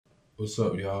What's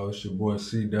up, y'all? It's your boy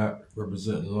C Dot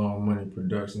representing Long Money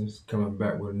Productions, coming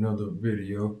back with another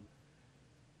video.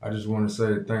 I just want to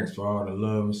say thanks for all the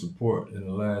love and support in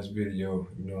the last video.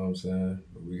 You know what I'm saying?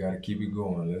 But we got to keep it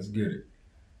going. Let's get it.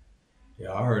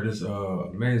 Yeah, I heard this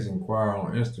amazing choir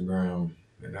on Instagram,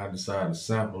 and I decided to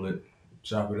sample it,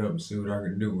 chop it up, and see what I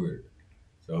can do with it.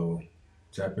 So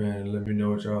tap in and let me know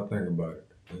what y'all think about it.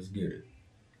 Let's get it.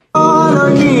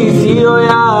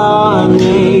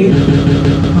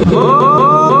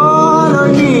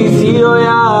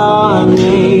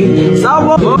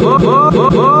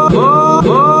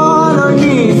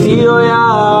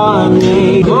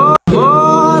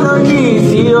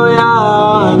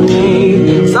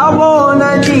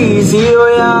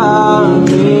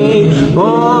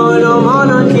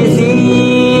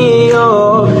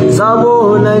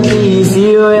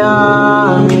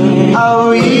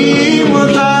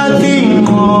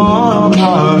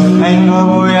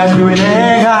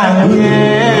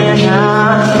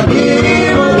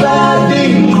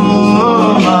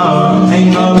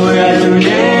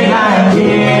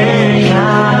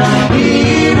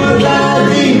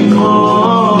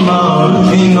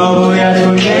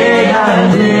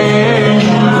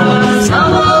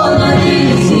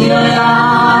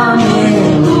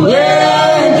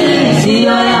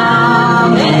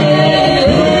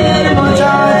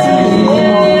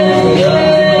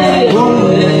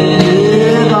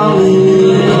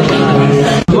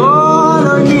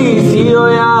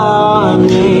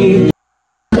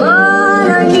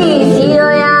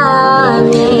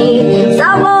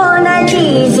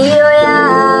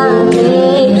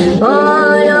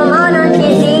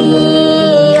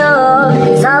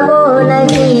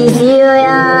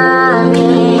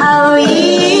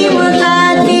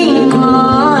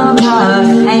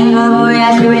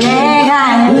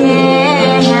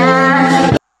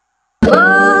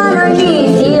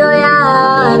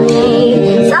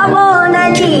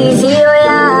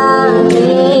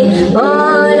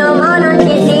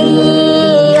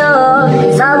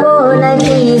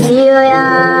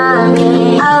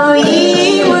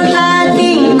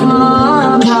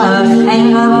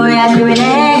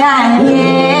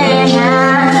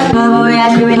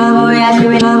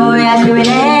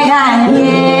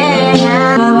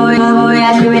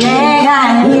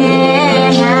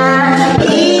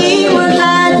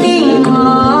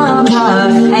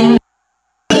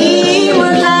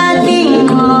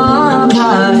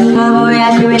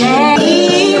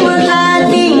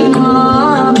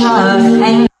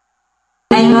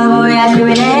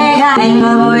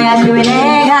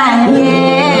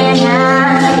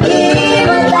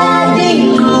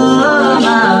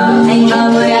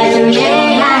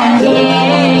 Yeah.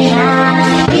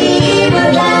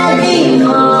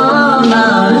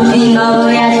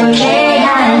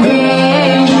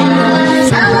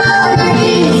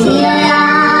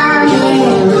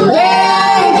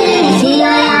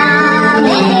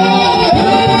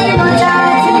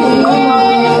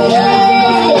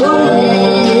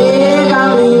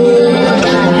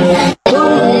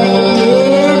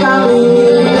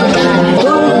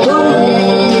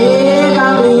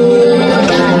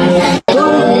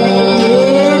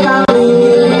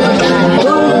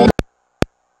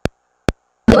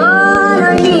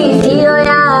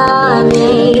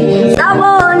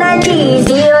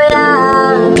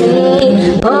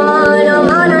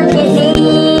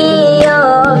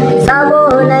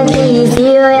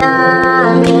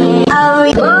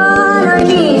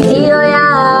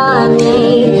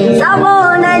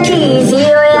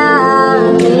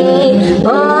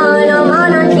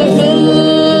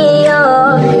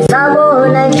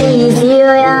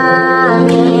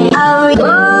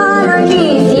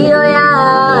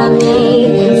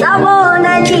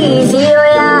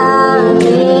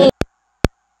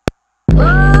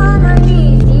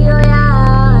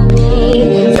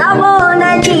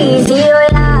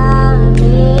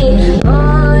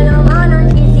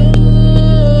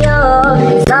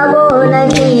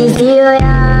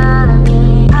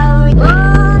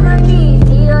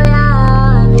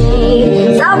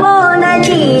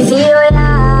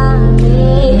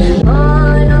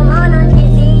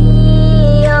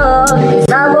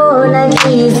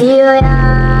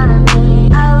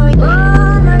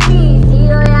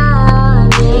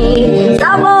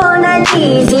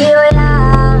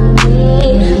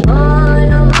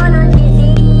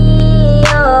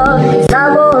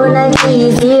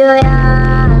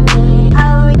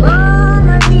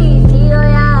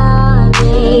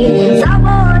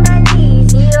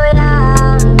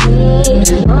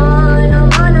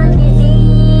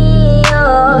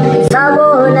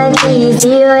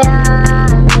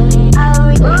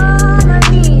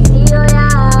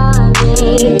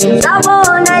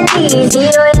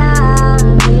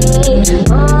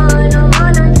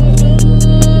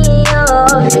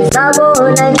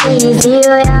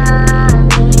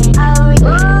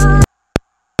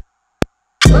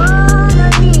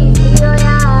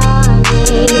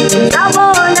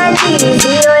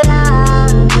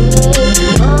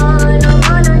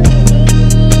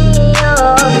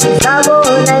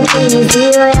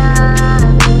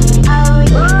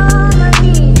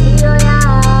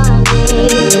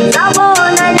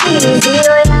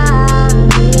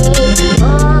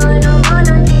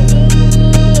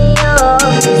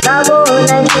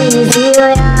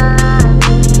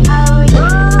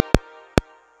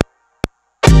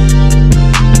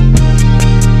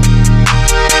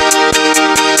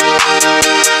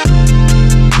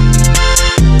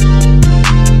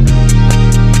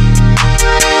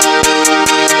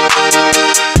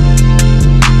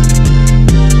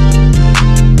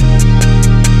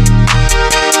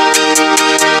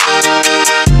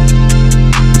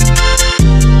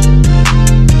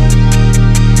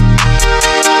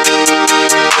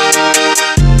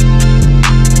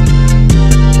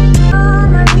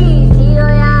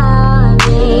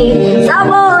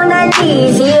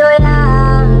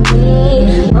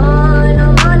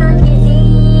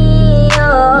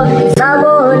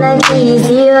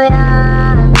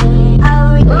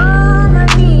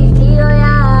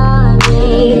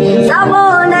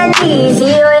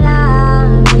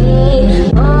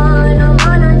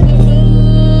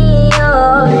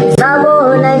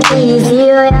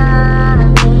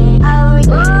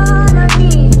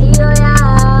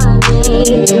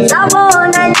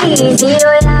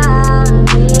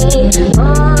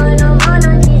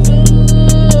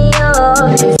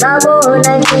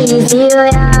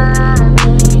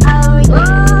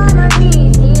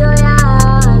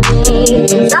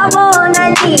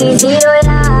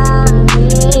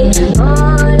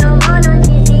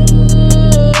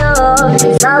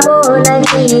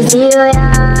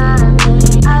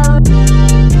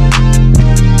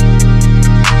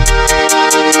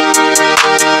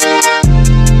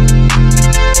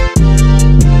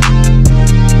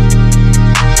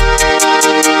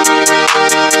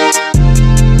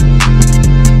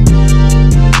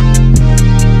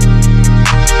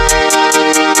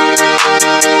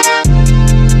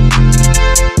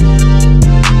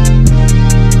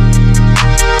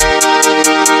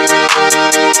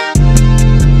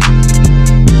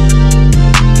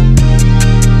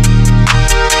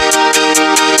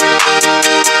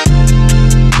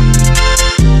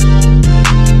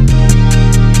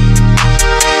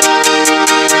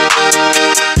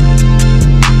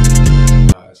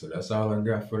 That's all I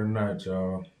got for tonight,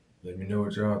 y'all. Let me know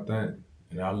what y'all think,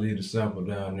 and I'll leave the sample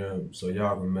down there so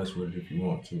y'all can mess with it if you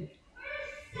want to.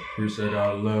 Appreciate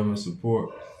all the love and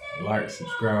support. Like,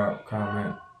 subscribe,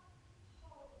 comment,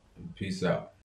 and peace out.